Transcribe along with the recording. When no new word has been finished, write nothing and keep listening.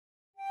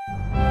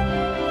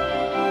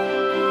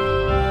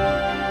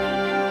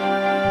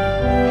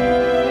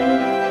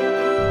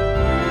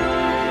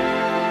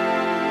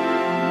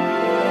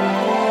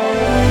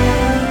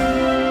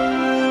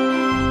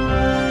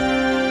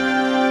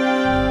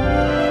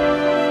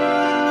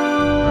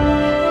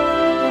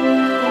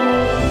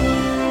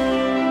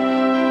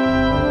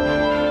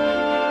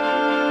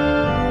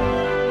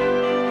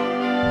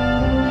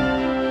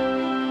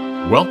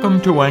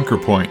Welcome to Anchor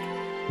Point,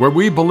 where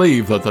we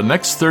believe that the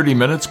next 30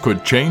 minutes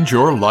could change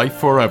your life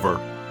forever.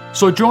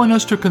 So join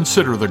us to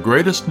consider the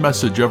greatest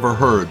message ever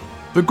heard,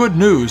 the good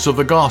news of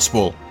the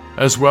gospel,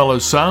 as well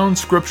as sound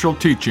scriptural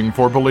teaching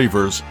for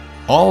believers,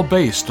 all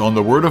based on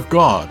the Word of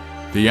God,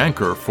 the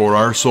anchor for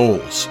our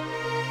souls.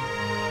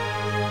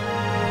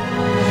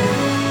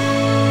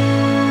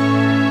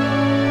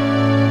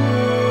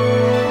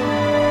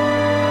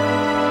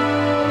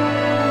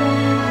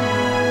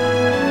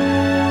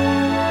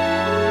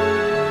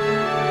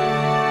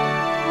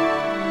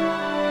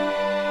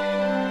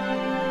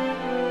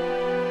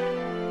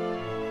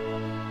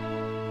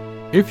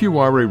 If you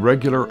are a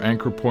regular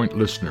Anchor Point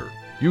listener,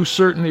 you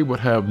certainly would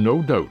have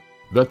no doubt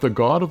that the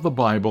God of the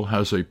Bible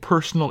has a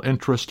personal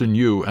interest in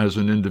you as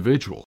an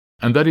individual,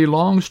 and that He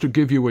longs to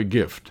give you a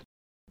gift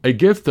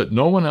that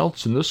no one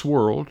else in this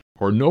world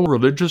or no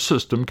religious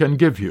system can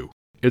give you.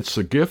 It's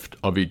the gift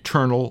of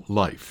eternal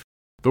life.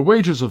 The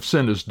wages of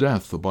sin is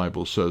death, the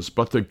Bible says,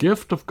 but the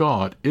gift of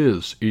God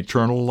is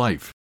eternal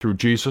life through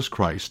Jesus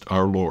Christ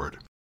our Lord.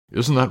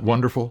 Isn't that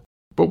wonderful?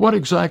 But what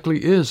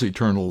exactly is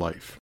eternal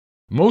life?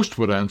 Most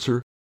would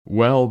answer,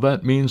 well,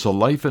 that means a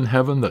life in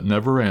heaven that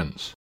never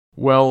ends.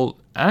 Well,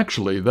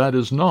 actually, that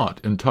is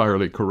not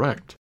entirely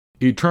correct.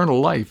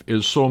 Eternal life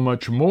is so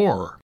much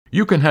more.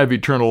 You can have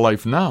eternal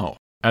life now,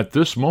 at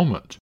this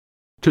moment.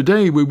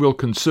 Today we will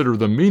consider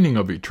the meaning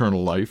of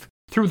eternal life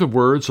through the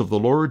words of the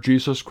Lord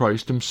Jesus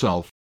Christ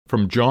Himself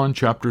from John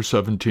chapter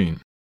 17.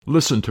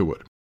 Listen to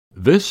it.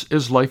 This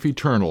is life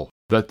eternal,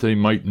 that they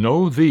might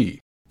know Thee,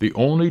 the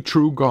only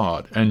true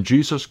God, and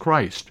Jesus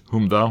Christ,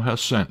 whom Thou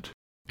hast sent.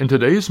 In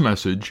today's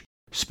message,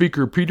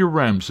 Speaker Peter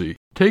Ramsey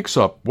takes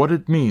up what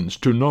it means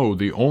to know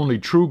the only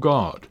true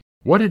God,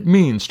 what it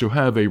means to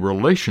have a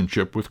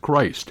relationship with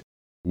Christ,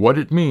 what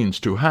it means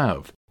to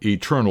have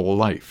eternal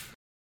life.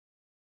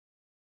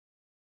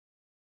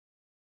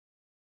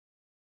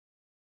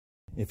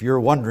 If you're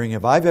wondering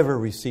if I've ever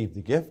received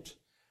the gift,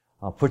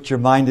 I'll put your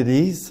mind at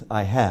ease.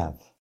 I have.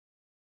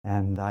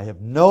 And I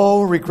have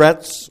no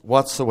regrets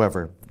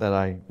whatsoever that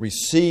I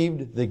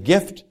received the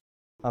gift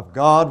of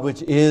God,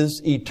 which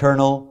is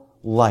eternal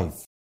life.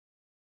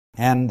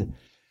 And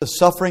the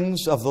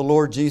sufferings of the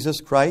Lord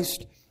Jesus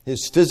Christ,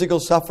 His physical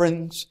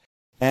sufferings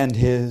and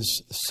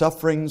His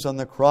sufferings on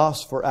the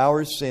cross for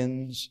our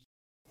sins.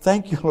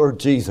 Thank you, Lord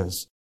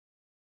Jesus.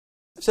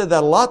 I said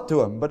that a lot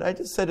to Him, but I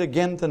just said it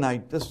again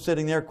tonight, just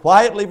sitting there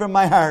quietly from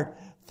my heart.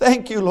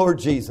 Thank you, Lord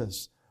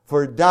Jesus,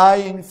 for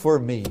dying for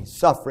me,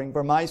 suffering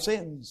for my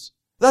sins.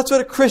 That's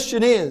what a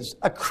Christian is.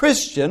 A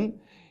Christian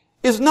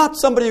is not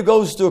somebody who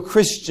goes to a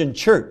Christian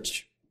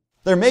church.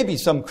 There may be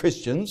some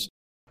Christians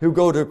who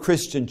go to a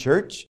Christian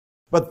church,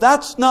 but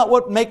that's not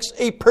what makes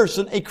a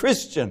person a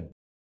Christian.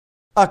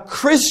 A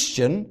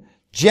Christian,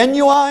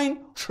 genuine,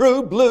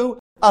 true, blue,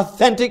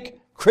 authentic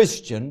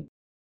Christian,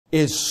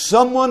 is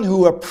someone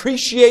who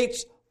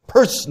appreciates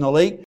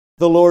personally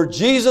the Lord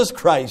Jesus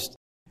Christ,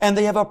 and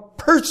they have a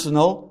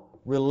personal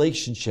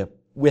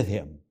relationship with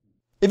Him.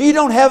 If you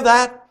don't have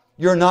that,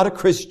 you're not a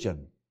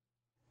Christian.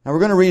 Now we're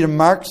going to read in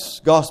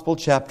Mark's Gospel,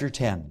 chapter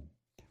 10.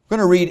 We're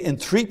going to read in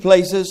 3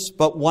 places,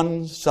 but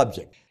one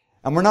subject.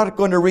 And we're not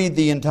going to read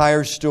the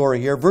entire story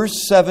here.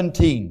 Verse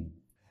 17.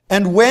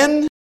 And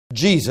when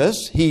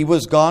Jesus, He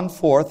was gone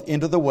forth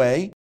into the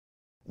way,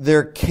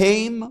 there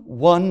came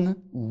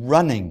one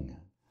running.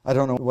 I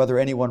don't know whether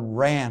anyone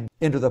ran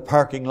into the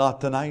parking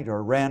lot tonight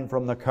or ran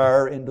from the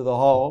car into the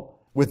hall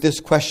with this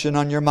question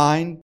on your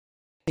mind.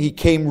 He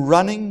came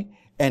running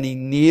and he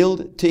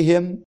kneeled to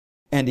Him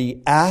and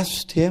he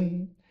asked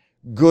Him,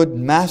 Good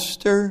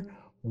Master,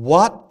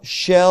 what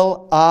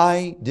shall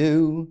I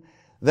do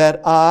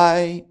that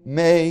I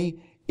may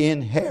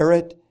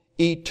inherit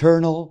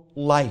eternal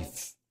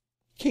life?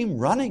 He came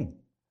running.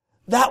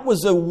 That was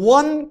the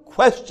one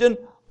question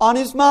on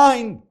his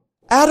mind.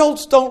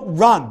 Adults don't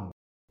run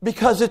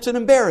because it's an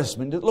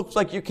embarrassment. It looks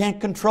like you can't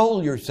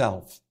control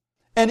yourself.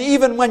 And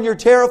even when you're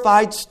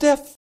terrified,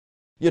 stiff.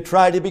 You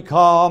try to be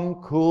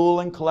calm, cool,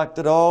 and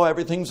collected. Oh,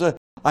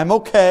 I'm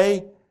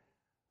okay.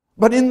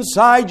 But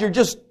inside you're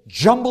just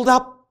jumbled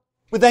up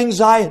with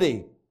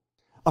anxiety.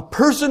 A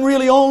person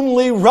really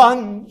only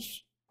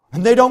runs,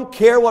 and they don't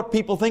care what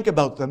people think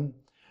about them,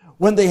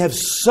 when they have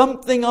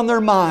something on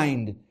their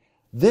mind.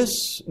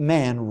 This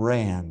man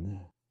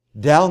ran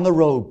down the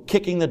road,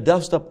 kicking the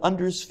dust up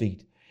under his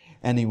feet.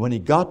 And when he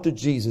got to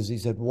Jesus, he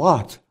said,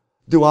 What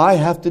do I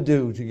have to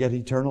do to get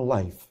eternal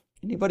life?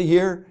 Anybody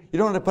here? You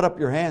don't have to put up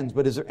your hands,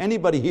 but is there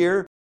anybody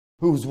here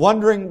who's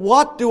wondering,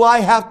 what do I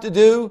have to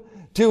do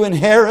to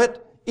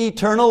inherit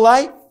eternal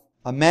life?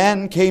 A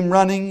man came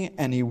running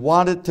and he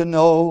wanted to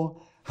know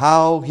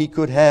how he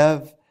could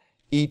have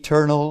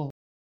eternal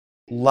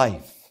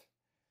life.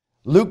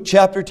 Luke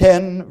chapter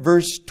 10,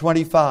 verse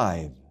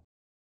 25.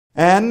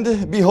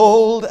 And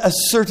behold, a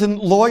certain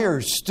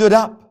lawyer stood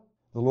up.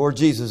 The Lord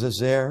Jesus is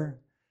there.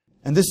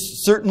 And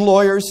this certain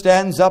lawyer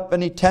stands up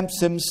and he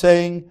tempts Him,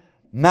 saying,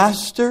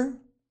 Master,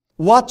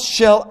 what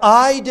shall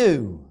I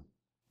do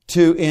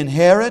to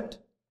inherit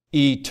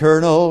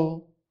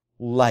eternal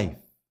life?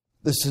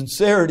 The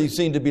sincerity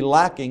seemed to be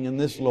lacking in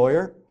this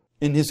lawyer,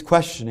 in his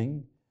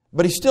questioning.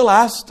 But he still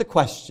asked the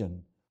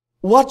question,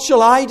 what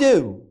shall I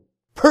do,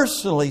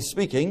 personally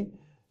speaking,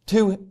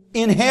 to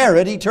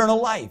inherit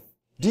eternal life?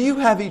 Do you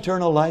have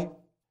eternal life?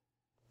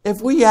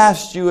 If we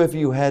asked you if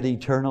you had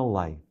eternal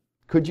life,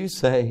 could you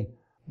say,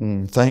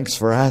 thanks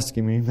for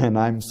asking me, and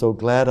I'm so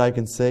glad I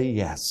can say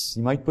yes.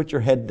 You might put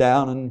your head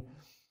down,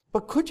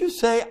 but could you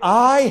say,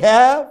 I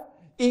have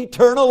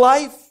eternal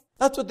life?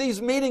 That's what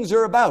these meetings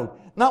are about.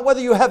 Not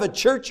whether you have a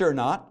church or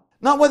not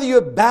whether you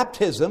have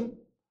baptism,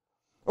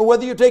 or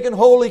whether you're taking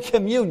Holy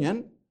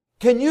Communion.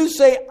 Can you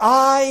say,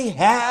 I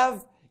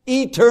have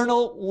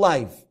eternal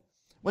life?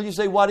 Well, you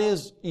say, what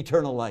is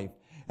eternal life?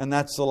 And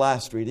that's the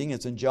last reading.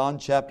 It's in John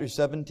chapter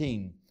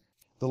 17.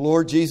 The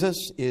Lord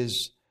Jesus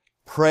is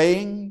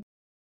praying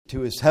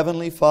to His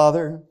Heavenly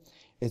Father.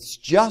 It's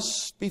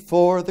just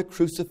before the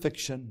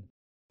crucifixion.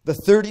 The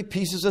 30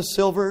 pieces of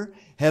silver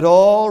had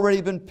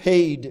already been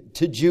paid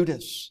to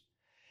Judas.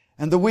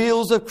 And the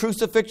wheels of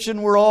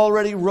crucifixion were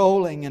already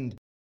rolling, and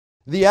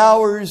the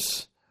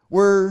hours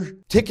were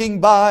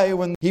ticking by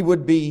when He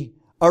would be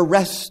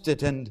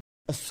arrested and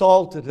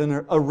assaulted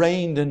and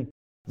arraigned in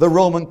the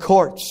Roman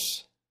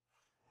courts.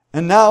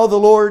 And now the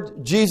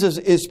Lord Jesus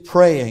is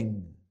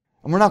praying.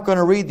 And we're not going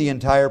to read the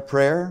entire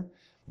prayer,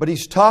 but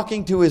He's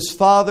talking to His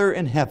Father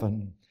in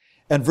heaven.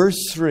 And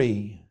verse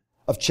 3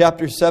 of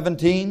chapter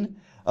 17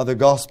 of the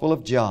Gospel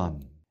of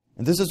John.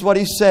 And this is what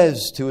He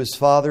says to His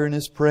Father in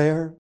His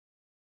prayer.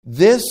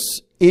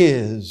 This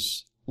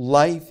is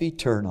life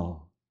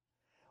eternal.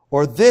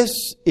 Or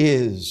this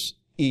is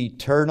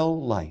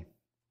eternal life.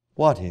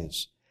 What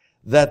is?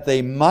 That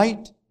they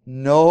might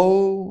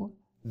know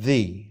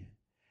Thee,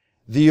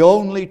 the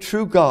only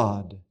true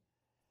God,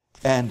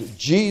 and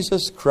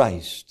Jesus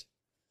Christ,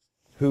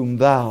 whom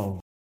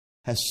Thou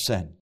hast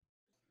sent.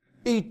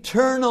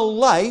 Eternal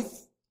life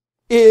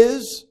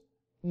is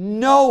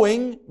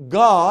knowing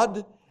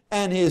God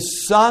and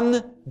His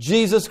Son,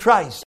 Jesus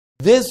Christ.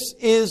 This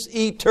is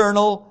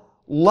eternal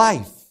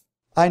life.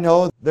 I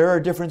know there are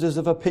differences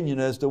of opinion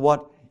as to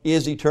what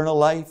is eternal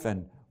life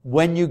and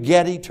when you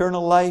get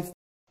eternal life.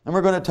 And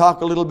we're going to talk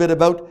a little bit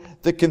about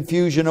the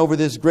confusion over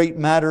this great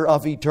matter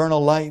of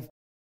eternal life.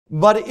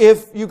 But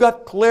if you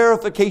got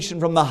clarification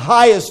from the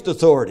highest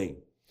authority,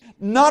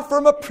 not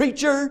from a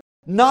preacher,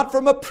 not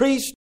from a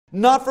priest,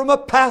 not from a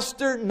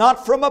pastor,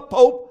 not from a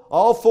pope,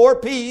 all 4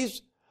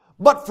 P's,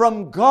 but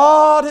from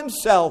God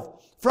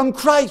Himself, from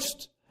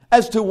Christ,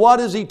 as to what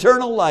is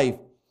eternal life,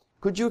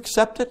 could you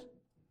accept it?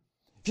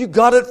 If you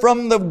got it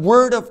from the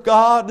Word of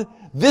God,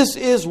 this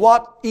is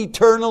what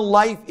eternal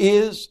life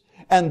is,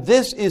 and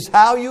this is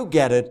how you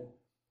get it.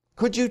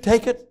 Could you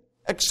take it?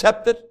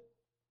 Accept it?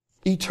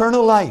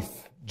 Eternal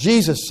life,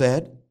 Jesus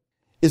said,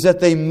 is that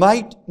they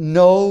might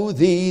know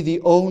Thee,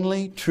 the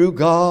only true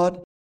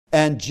God,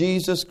 and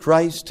Jesus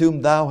Christ,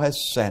 whom Thou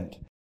hast sent.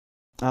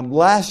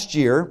 Last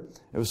year,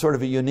 it was sort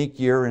of a unique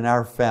year in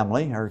our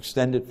family, our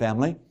extended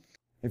family.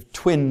 I have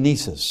twin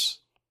nieces.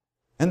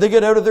 And they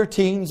get out of their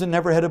teens and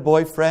never had a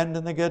boyfriend,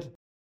 and they get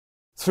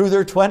through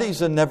their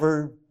 20s and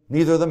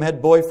neither of them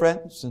had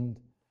boyfriends, and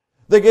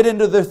they get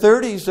into their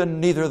 30s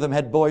and neither of them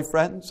had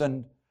boyfriends,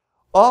 and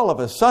all of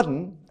a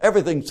sudden,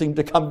 everything seemed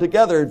to come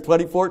together in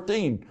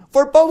 2014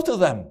 for both of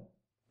them.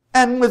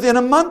 And within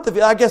a month of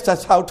it, I guess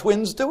that's how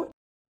twins do it.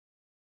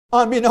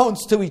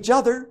 Unbeknownst to each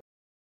other,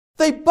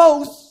 they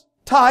both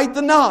tied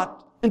the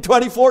knot in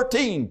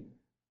 2014.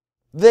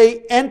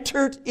 They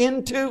entered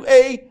into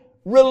a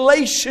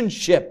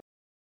relationship,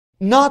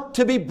 not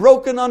to be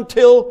broken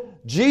until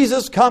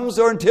Jesus comes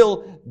or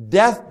until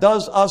death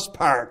does us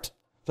part.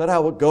 Is that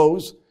how it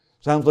goes?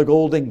 Sounds like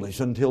old English.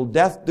 Until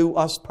death do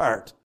us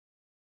part.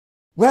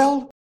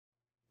 Well,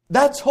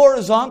 that's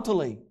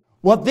horizontally.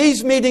 What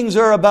these meetings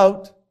are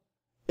about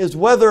is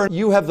whether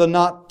you have the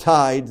knot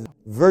tied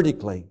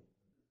vertically.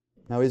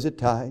 Now, is it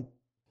tied?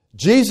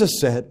 Jesus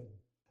said,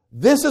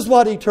 this is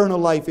what eternal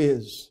life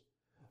is,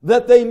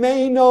 that they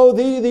may know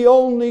Thee, the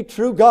only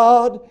true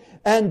God,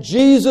 and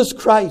Jesus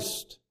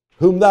Christ,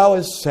 whom Thou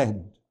hast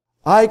sent.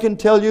 I can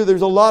tell you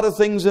there's a lot of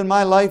things in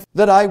my life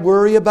that I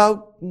worry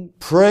about and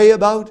pray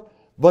about,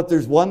 but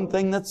there's one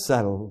thing that's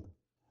settled.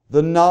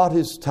 The knot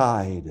is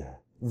tied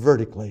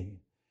vertically,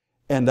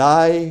 and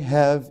I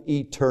have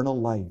eternal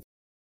life.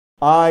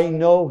 I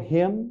know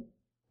Him,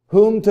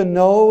 whom to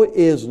know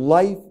is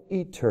life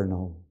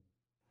eternal.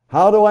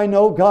 How do I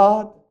know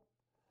God?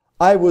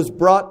 I was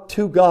brought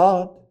to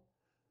God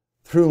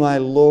through my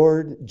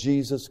Lord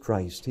Jesus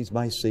Christ. He's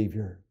my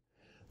Savior.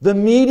 The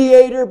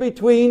mediator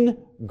between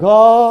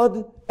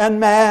God and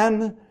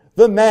man,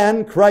 the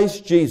man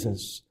Christ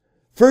Jesus.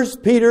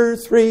 1 Peter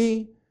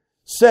 3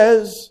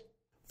 says,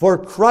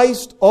 for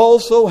Christ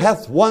also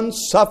hath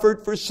once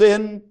suffered for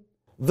sin,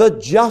 the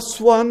just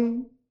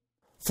one,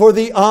 for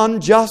the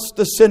unjust,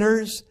 the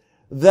sinners,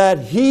 that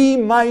He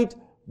might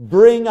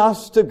bring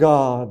us to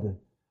God.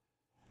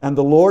 And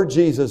the Lord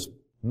Jesus,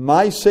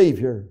 my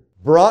Savior,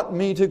 brought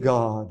me to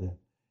God,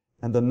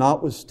 and the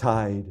knot was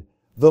tied.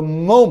 The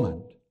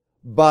moment,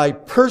 by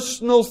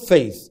personal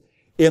faith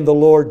in the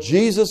Lord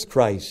Jesus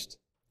Christ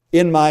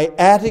in my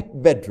attic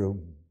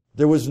bedroom.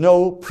 There was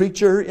no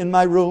preacher in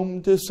my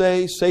room to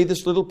say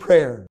this little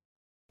prayer.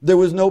 There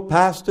was no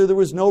pastor. There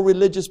was no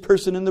religious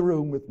person in the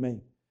room with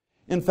me.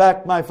 In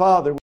fact, my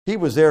father, he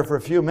was there for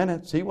a few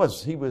minutes. He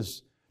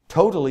was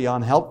totally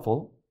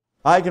unhelpful.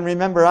 I can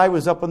remember I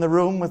was up in the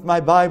room with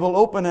my Bible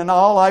open, and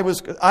all I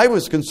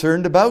was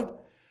concerned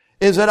about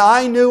is that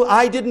I knew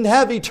I didn't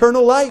have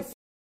eternal life.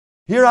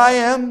 Here I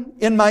am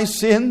in my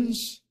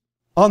sins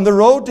on the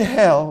road to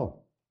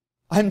hell.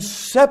 I'm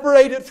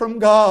separated from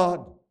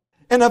God.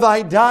 And if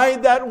I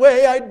died that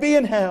way, I'd be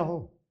in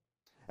hell.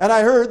 And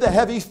I heard the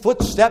heavy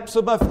footsteps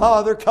of my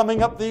father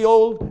coming up the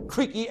old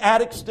creaky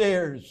attic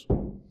stairs.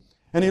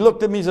 And he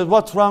looked at me and said,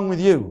 "What's wrong with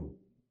you?"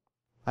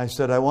 I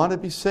said, "I want to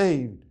be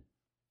saved."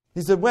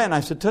 He said, "When?" I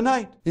said,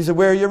 "Tonight." He said,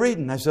 "Where are you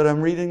reading?" I said,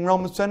 "I'm reading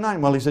Romans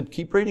 10:9. Well, he said,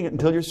 "Keep reading it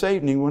until you're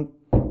saved." And he went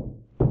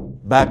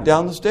back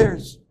down the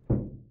stairs.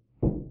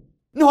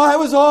 No, I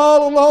was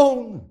all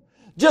alone.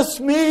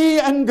 Just me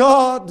and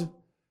God,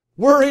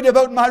 worried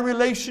about my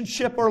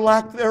relationship or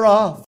lack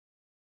thereof.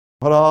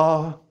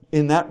 But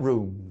in that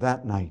room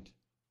that night,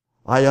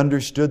 I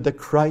understood that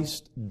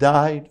Christ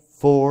died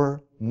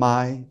for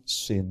my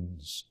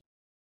sins.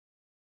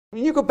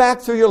 When you go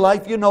back through your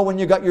life, you know when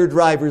you got your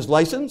driver's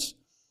license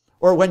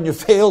or when you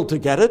failed to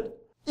get it.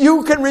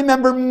 You can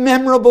remember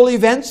memorable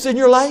events in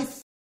your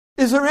life.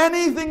 Is there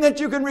anything that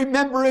you can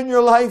remember in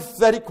your life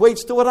that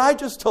equates to what I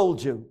just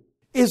told you?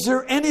 Is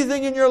there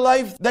anything in your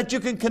life that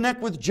you can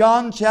connect with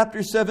John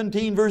chapter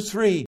 17, verse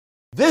 3?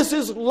 This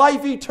is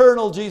life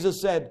eternal, Jesus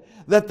said,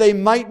 that they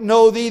might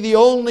know thee, the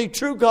only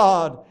true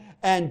God,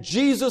 and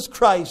Jesus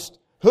Christ,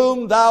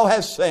 whom thou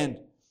hast sent.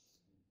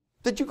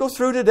 Did you go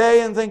through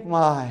today and think,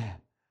 my,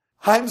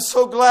 I'm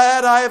so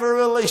glad I have a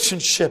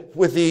relationship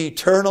with the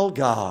eternal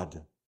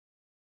God?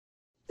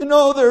 You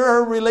know, there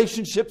are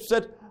relationships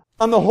that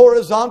on the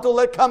horizontal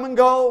that come and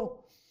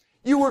go.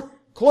 You were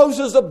close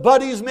as a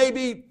buddies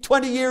maybe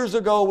 20 years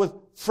ago with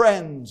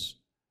friends.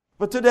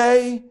 But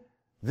today,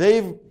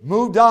 they've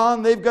moved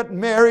on, they've got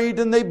married,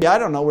 and I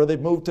don't know where they've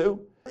moved to.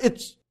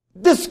 It's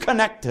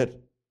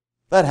disconnected.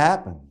 That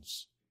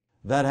happens.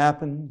 That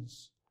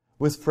happens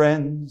with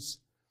friends.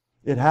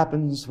 It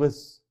happens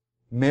with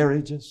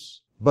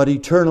marriages. But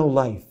eternal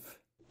life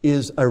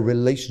is a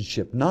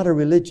relationship, not a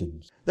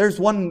religion. There's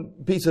one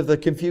piece of the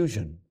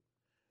confusion.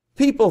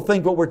 People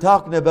think what we're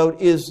talking about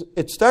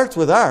it starts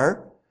with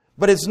R,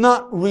 but it's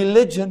not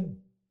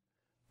religion.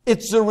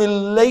 It's a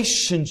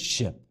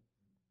relationship.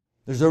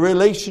 There's a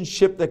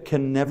relationship that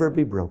can never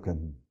be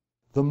broken.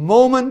 The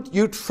moment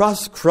you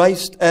trust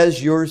Christ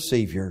as your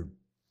Savior,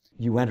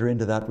 you enter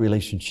into that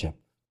relationship.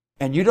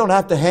 And you don't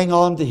have to hang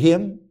on to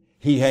Him.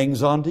 He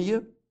hangs on to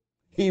you.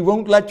 He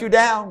won't let you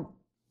down.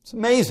 It's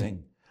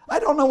amazing. I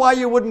don't know why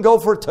you wouldn't go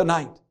for it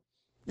tonight.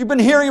 You've been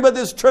hearing about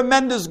this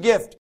tremendous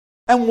gift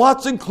and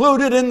what's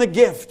included in the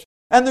gift.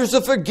 And there's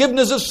a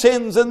forgiveness of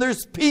sins, and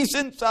there's peace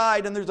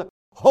inside, and there's a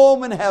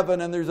home in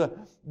heaven, and there's a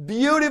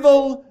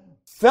beautiful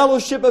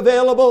fellowship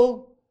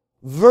available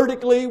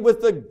vertically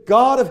with the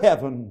God of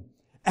heaven.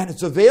 And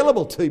it's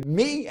available to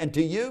me and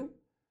to you.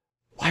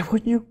 Why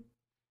wouldn't you?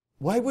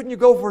 Why wouldn't you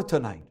go for it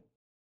tonight?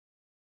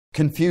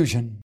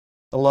 Confusion.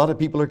 A lot of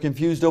people are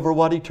confused over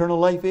what eternal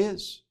life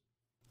is.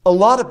 A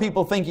lot of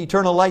people think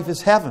eternal life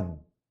is heaven.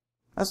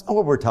 That's not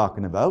what we're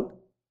talking about.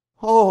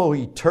 Oh,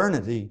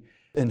 eternity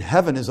in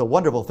heaven is a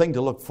wonderful thing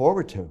to look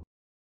forward to.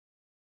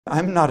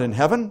 I'm not in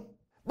heaven,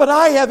 but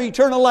I have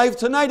eternal life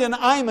tonight and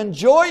I'm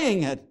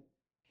enjoying it.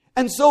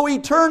 And so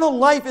eternal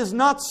life is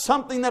not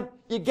something that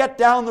you get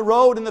down the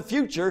road in the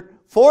future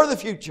for the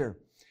future.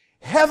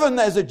 Heaven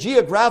as a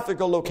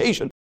geographical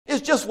location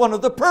is just one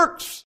of the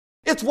perks.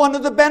 It's one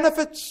of the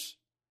benefits.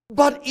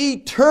 But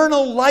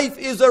eternal life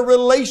is a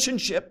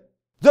relationship.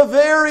 The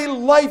very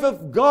life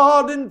of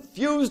God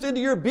infused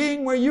into your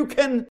being where you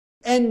can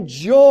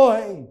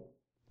enjoy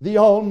the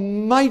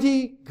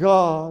Almighty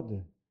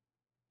God.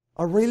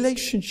 A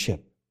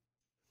relationship.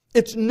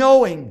 It's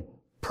knowing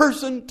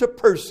person to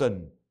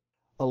person.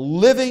 A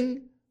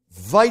living,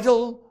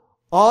 vital,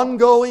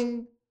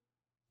 ongoing,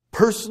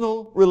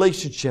 personal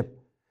relationship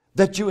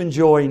that you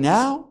enjoy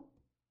now,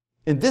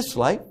 in this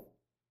life,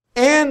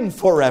 and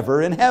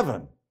forever in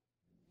heaven.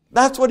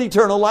 That's what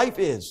eternal life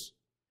is.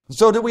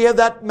 So do we have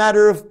that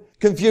matter of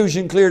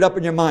confusion cleared up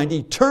in your mind?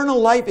 Eternal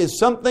life is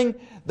something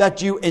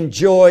that you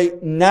enjoy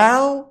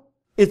now.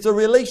 It's a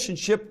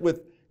relationship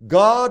with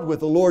God, with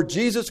the Lord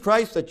Jesus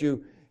Christ that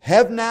you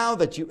have now,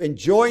 that you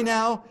enjoy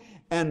now,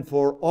 and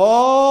for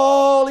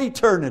all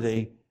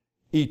eternity,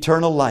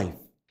 eternal life.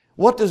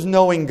 What does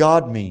knowing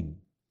God mean?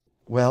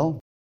 Well,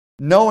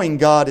 knowing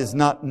God is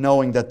not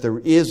knowing that there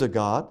is a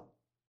God.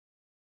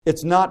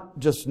 It's not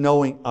just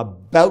knowing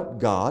about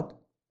God.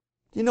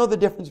 Do you know the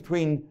difference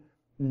between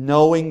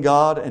knowing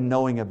God and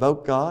knowing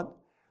about God?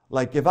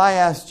 Like if I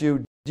asked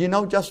you, do you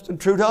know Justin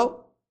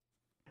Trudeau?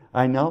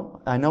 I know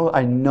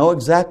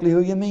exactly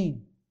who you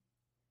mean.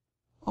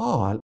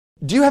 Oh,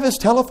 do you have his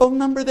telephone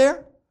number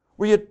there?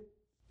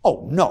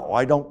 Oh, no,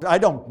 I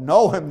don't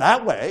know him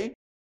that way.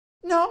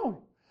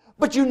 No.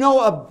 But you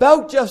know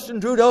about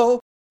Justin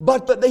Trudeau,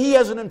 but that he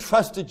hasn't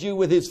entrusted you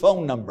with his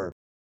phone number.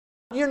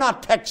 You're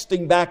not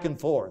texting back and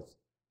forth.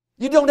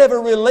 You don't have a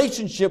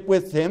relationship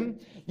with him.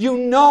 You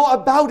know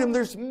about him.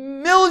 There's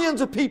millions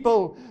of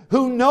people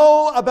who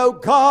know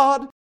about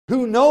God,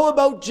 who know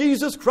about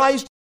Jesus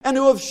Christ, and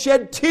who have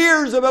shed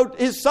tears about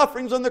his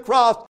sufferings on the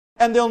cross,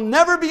 and they'll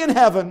never be in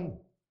heaven.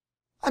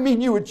 I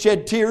mean, you would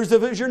shed tears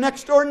if it was your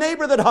next door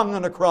neighbor that hung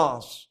on a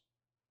cross.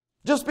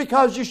 Just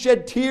because you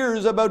shed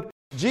tears about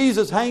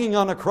Jesus hanging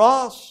on a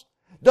cross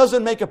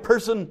doesn't make a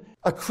person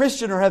a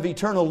Christian or have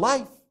eternal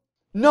life.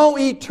 No,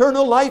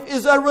 eternal life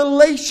is a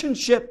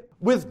relationship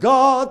with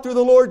God through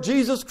the Lord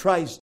Jesus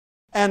Christ,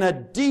 and a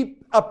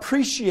deep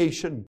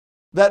appreciation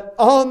that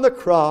on the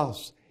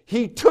cross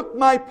He took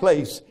my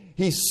place.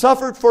 He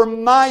suffered for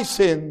my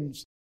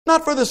sins,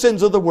 not for the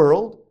sins of the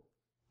world.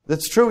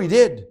 That's true, He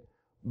did.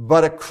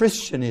 But a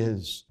Christian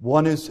is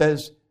one who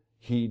says,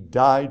 He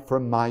died for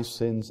my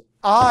sins.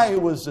 I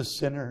was a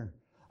sinner.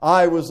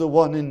 I was the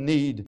one in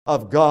need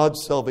of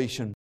God's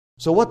salvation.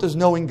 So what does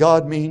knowing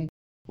God mean?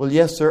 Well,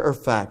 yes, there are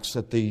facts.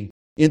 At the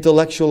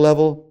intellectual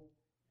level,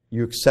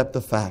 you accept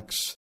the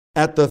facts.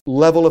 At the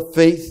level of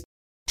faith,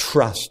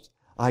 trust.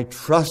 I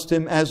trust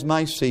Him as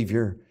my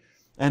Savior.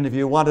 And if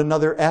you want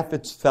another F,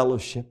 it's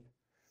fellowship.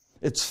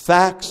 It's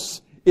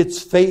facts,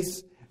 it's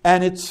faith,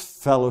 and it's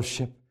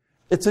fellowship.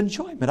 It's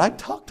enjoyment. I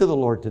talked to the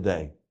Lord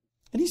today,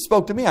 and He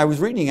spoke to me. I was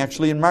reading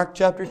actually in Mark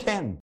chapter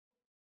 10.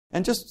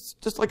 And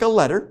just like a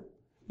letter,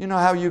 you know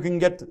how you can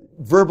get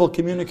verbal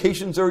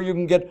communications or you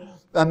can get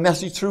a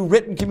message through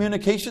written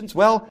communications?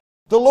 Well,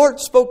 the Lord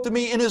spoke to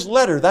me in His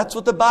letter. That's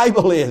what the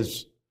Bible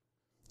is.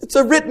 It's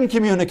a written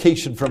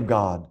communication from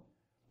God.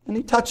 And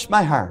He touched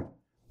my heart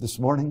this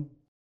morning.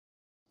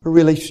 A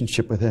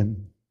relationship with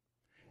Him.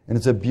 And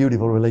it's a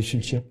beautiful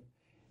relationship.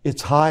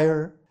 It's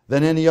higher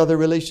than any other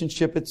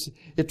relationship.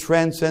 It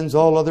transcends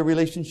all other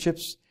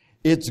relationships.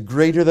 It's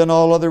greater than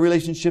all other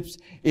relationships.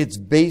 It's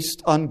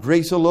based on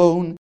grace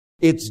alone.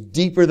 It's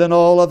deeper than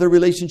all other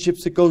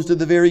relationships. It goes to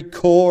the very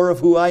core of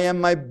who I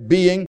am, my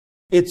being.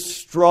 It's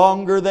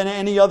stronger than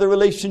any other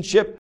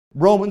relationship.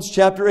 Romans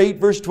chapter 8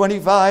 verse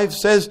 25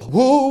 says,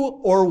 who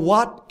or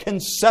what can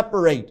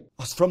separate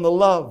us from the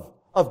love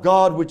of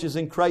God which is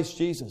in Christ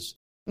Jesus?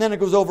 And then it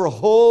goes over a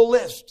whole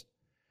list.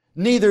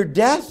 Neither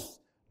death,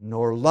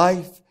 nor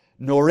life,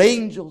 nor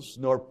angels,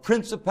 nor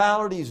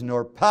principalities,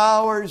 nor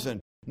powers, and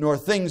nor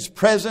things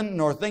present,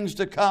 nor things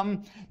to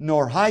come,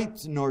 nor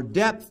height, nor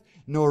depth,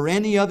 nor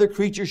any other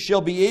creature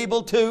shall be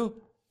able to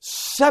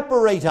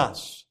separate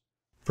us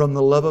from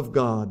the love of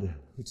God,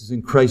 which is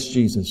in Christ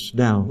Jesus.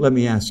 Now, let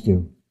me ask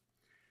you,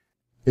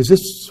 is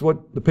this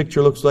what the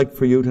picture looks like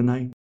for you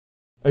tonight?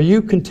 Are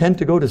you content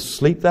to go to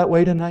sleep that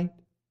way tonight?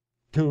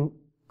 To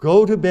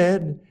go to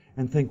bed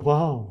and think,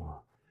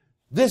 wow,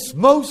 this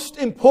most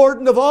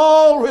important of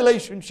all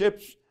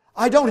relationships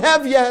I don't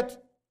have yet.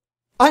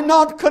 I'm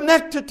not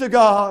connected to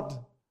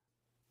God.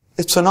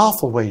 It's an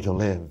awful way to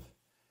live.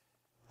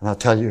 And I'll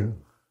tell you,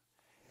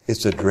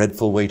 it's a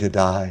dreadful way to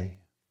die.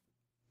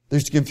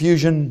 There's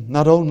confusion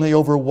not only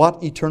over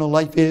what eternal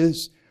life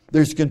is,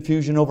 there's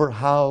confusion over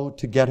how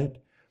to get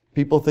it.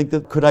 People think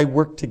that, could I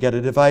work to get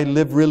it? If I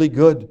live really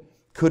good,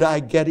 could I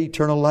get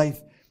eternal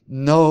life?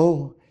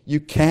 No, you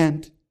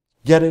can't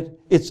get it.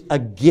 It's a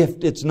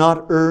gift. It's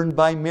not earned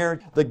by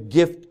merit. The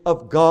gift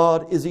of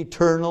God is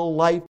eternal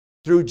life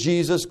through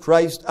Jesus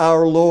Christ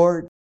our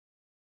Lord.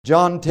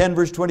 John 10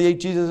 verse 28,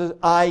 Jesus says,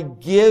 I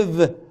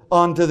give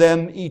unto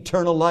them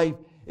eternal life.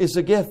 It's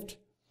a gift.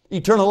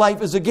 Eternal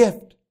life is a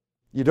gift.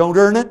 You don't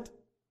earn it.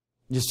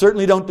 You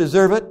certainly don't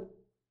deserve it.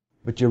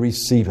 But you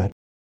receive it.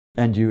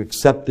 And you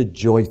accept it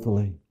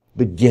joyfully.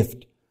 The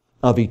gift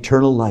of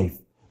eternal life.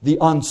 The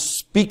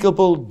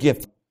unspeakable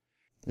gift.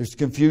 There's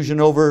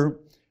confusion over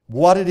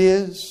what it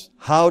is,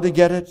 how to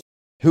get it,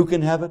 who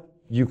can have it.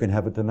 You can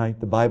have it tonight.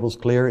 The Bible's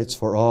clear. It's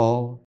for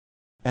all.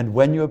 And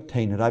when you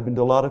obtain it, I've been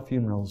to a lot of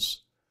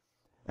funerals,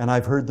 and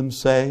I've heard them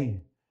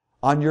say,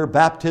 on your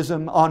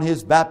baptism, on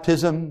his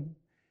baptism,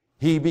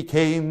 he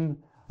became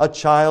a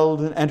child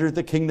and entered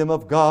the kingdom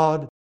of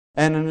God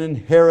and an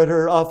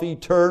inheritor of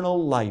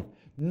eternal life.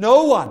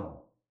 No one,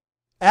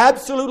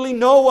 absolutely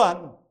no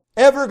one,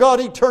 ever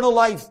got eternal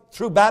life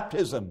through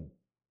baptism.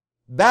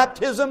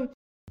 Baptism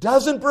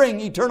doesn't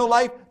bring eternal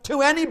life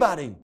to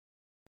anybody,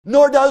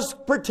 nor does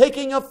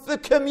partaking of the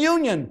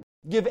communion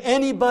give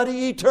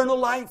anybody eternal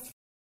life.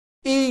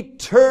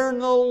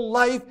 Eternal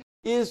life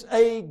is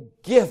a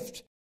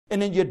gift.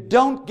 And then you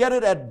don't get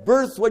it at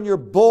birth when you're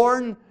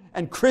born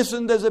and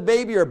christened as a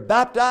baby or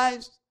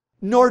baptized.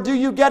 Nor do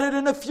you get it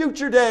in a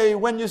future day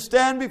when you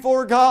stand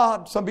before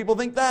God. Some people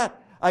think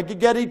that. I could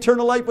get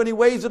eternal life when He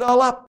weighs it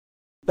all up.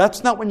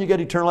 That's not when you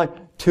get eternal life.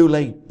 Too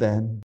late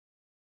then.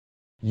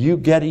 You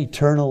get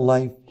eternal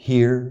life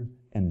here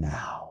and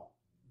now.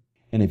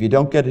 And if you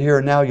don't get it here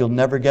and now, you'll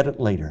never get it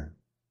later.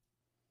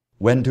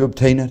 When to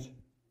obtain it?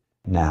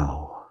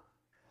 Now.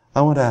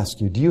 I want to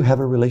ask you, do you have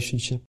a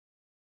relationship?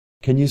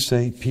 Can you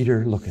say,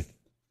 Peter, look it.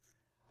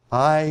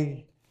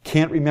 I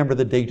can't remember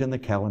the date in the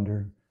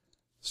calendar,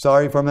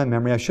 Sorry for my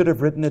memory. I should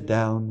have written it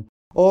down.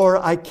 Or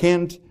I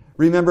can't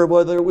remember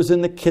whether it was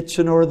in the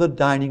kitchen or the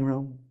dining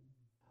room.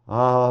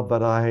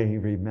 But I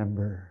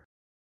remember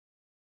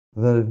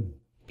the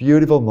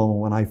beautiful moment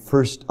when I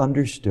first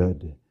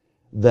understood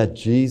that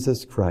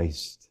Jesus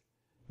Christ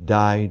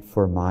died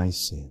for my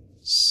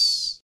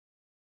sins.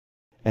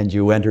 And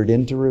you entered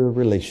into a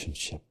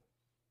relationship.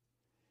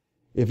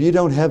 If you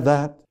don't have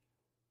that,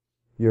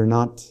 you're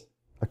not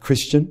a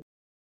Christian.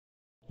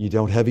 You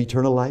don't have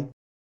eternal life.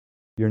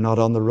 You're not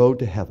on the road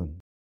to heaven.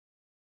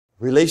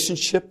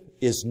 Relationship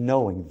is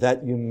knowing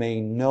that you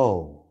may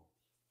know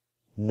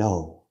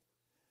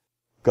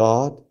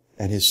God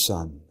and His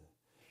Son.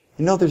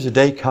 You know, there's a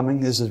day coming,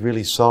 this is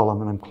really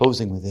solemn, and I'm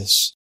closing with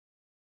this.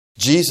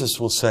 Jesus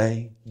will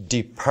say,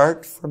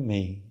 "Depart from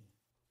me.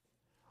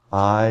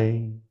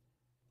 I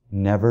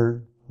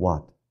never"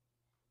 what?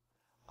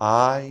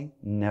 "I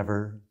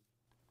never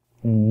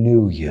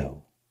knew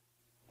you."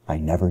 I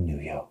never knew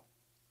you.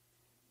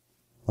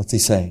 What's He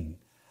saying?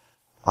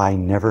 I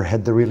never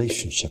had the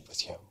relationship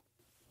with you.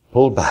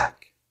 Pull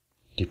back.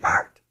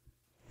 Depart.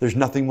 There's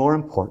nothing more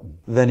important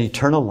than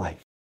eternal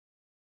life.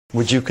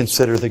 Would you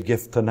consider the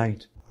gift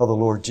tonight of the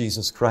Lord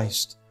Jesus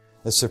Christ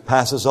that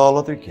surpasses all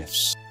other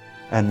gifts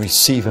and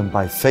receive Him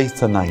by faith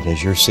tonight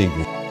as your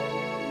Savior?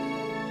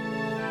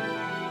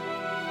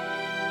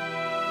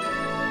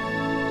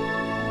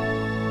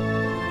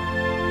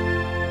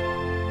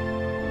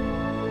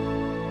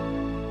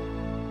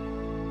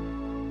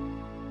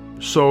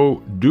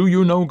 So, do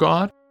you know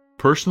God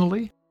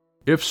personally?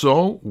 If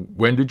so,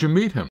 when did you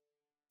meet Him?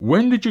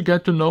 When did you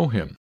get to know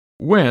Him?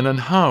 When and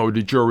how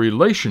did your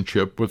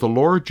relationship with the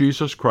Lord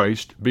Jesus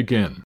Christ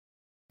begin?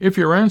 If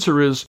your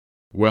answer is,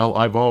 "Well,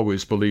 I've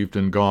always believed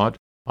in God,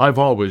 I've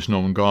always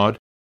known God,"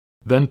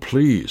 then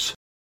please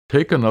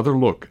take another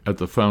look at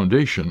the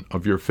foundation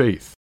of your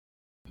faith.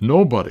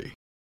 Nobody,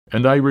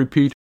 and I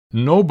repeat,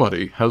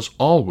 nobody has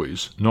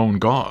always known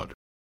God.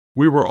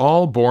 We were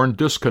all born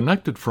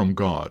disconnected from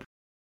God.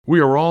 We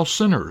are all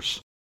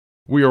sinners.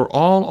 We are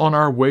all on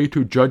our way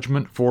to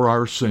judgment for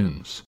our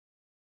sins.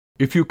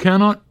 If you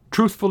cannot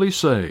truthfully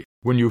say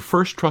when you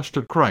first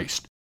trusted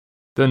Christ,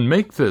 then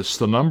make this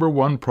the number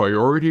one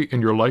priority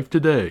in your life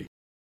today,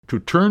 to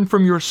turn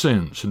from your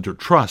sins and to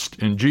trust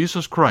in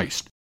Jesus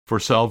Christ for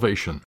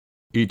salvation.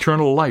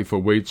 Eternal life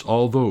awaits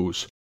all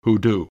those who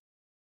do.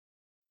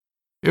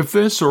 If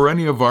this or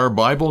any of our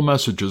Bible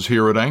messages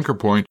here at Anchor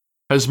Point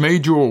has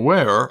made you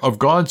aware of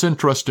God's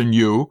interest in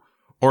you,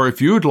 or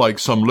if you'd like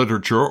some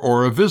literature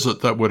or a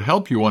visit that would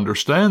help you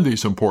understand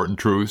these important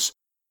truths,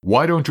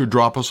 why don't you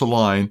drop us a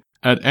line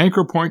at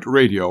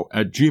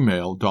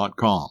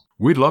anchorpointradio@gmail.com.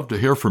 We'd love to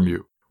hear from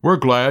you. We're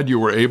glad you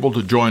were able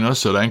to join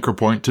us at Anchor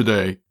Point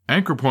today.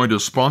 Anchor Point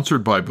is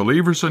sponsored by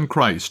believers in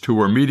Christ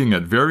who are meeting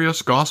at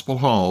various gospel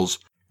halls.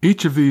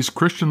 Each of these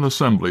Christian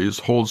assemblies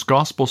holds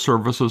gospel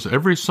services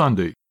every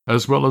Sunday,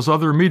 as well as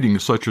other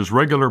meetings such as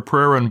regular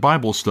prayer and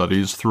Bible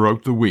studies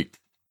throughout the week.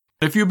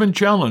 If you've been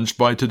challenged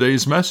by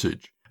today's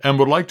message and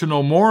would like to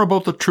know more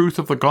about the truth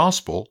of the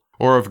gospel,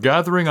 or of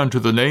gathering unto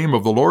the name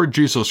of the Lord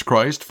Jesus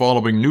Christ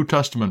following New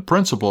Testament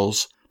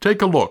principles,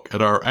 take a look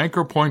at our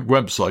Anchor Point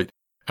website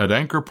at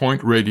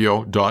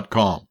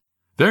anchorpointradio.com.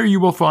 There you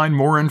will find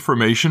more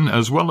information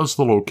as well as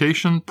the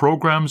location,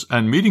 programs,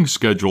 and meeting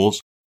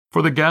schedules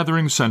for the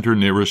gathering center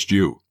nearest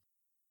you.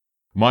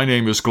 My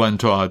name is Glenn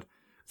Todd.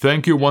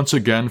 Thank you once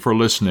again for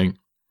listening,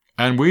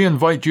 and we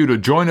invite you to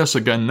join us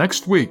again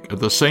next week at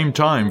the same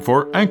time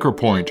for Anchor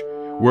Point,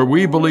 where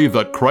we believe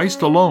that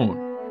Christ alone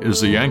is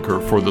the anchor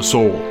for the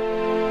soul.